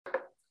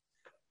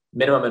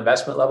Minimum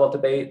investment level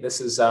debate.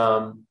 This is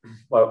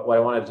what I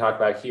wanted to talk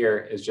about here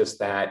is just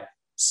that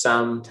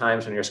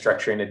sometimes when you're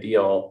structuring a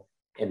deal,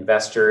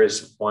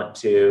 investors want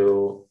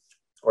to,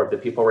 or the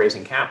people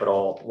raising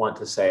capital want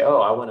to say,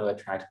 oh, I want to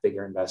attract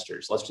bigger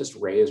investors. Let's just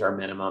raise our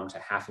minimum to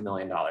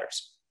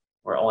 $500,000,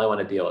 or only want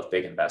to deal with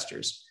big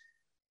investors.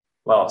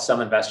 Well, some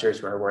investors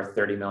who are worth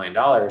 $30 million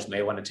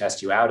may want to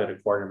test you out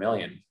at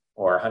 $250,000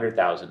 or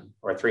 100,000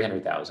 or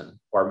 300,000,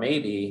 or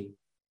maybe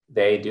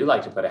they do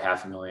like to put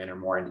 $500,000 or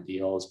more into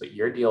deals, but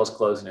your deal is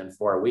closing in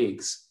 4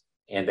 weeks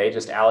and they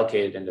just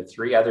allocated into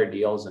 3 other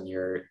deals in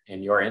your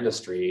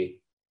industry,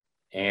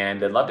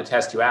 and they'd love to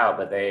test you out,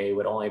 but they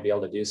would only be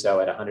able to do so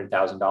at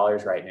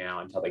 $100,000 right now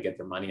until they get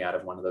their money out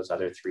of one of those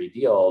other 3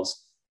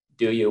 deals.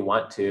 Do you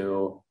want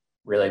to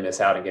really miss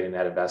out on getting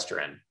that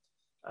investor in?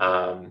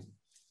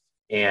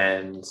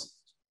 And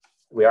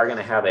we are going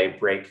to have a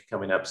break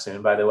coming up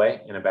soon, by the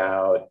way, in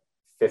about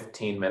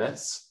 15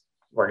 minutes.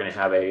 We're going to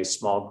have a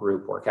small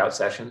group workout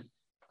session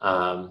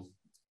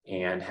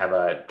and have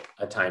a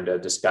time to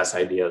discuss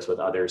ideas with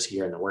others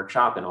here in the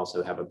workshop, and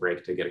also have a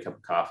break to get a cup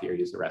of coffee or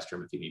use the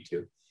restroom if you need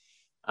to.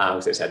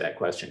 Because I just had that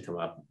question come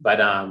up. But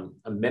a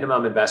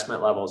minimum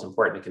investment level is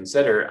important to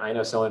consider. I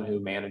know someone who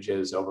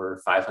manages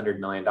over $500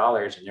 million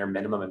and their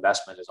minimum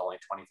investment is only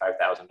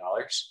 $25,000.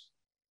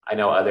 I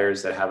know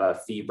others that have a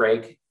fee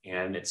break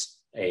and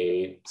it's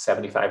a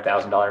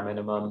 $75,000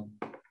 minimum.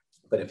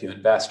 But if you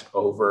invest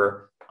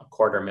over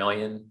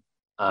 $250,000,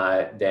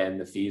 then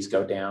the fees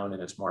go down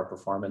and it's more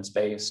performance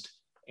based.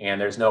 And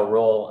there's no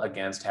rule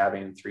against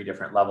having 3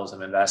 different levels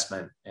of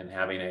investment and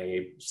having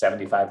a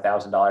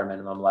 $75,000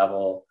 minimum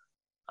level,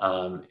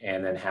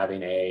 and then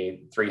having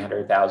a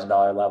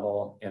 $300,000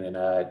 level, and then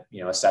a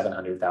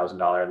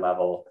 $700,000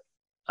 level.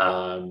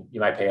 You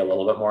might pay a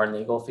little bit more in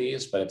legal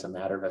fees, but it's a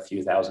matter of a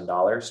few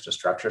 $1,000s to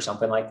structure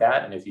something like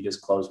that. And if you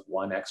just close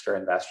one extra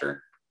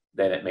investor,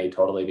 then it may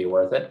totally be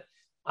worth it.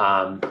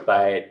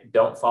 But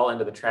don't fall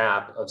into the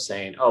trap of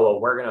saying, oh, well,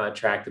 we're going to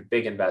attract the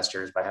big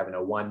investors by having a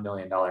 $1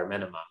 million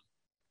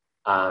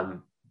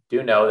minimum.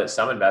 Do know that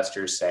some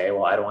investors say,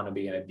 well, I don't want to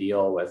be in a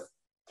deal with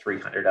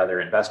 300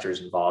 other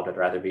investors involved. I'd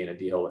rather be in a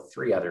deal with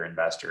 3 other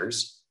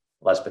investors,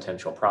 less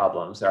potential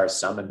problems. There are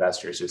some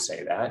investors who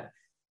say that,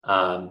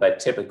 but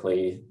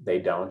typically they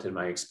don't, in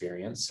my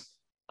experience.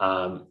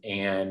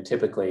 And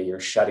typically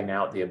you're shutting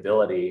out the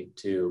ability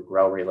to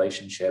grow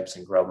relationships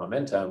and grow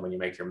momentum when you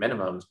make your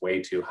minimums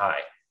way too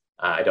high.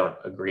 I don't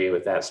agree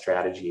with that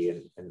strategy.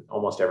 In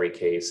almost every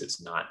case,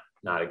 it's not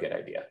a good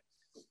idea.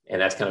 And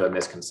that's kind of a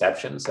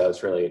misconception. So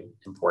it's really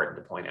important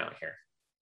to point out here.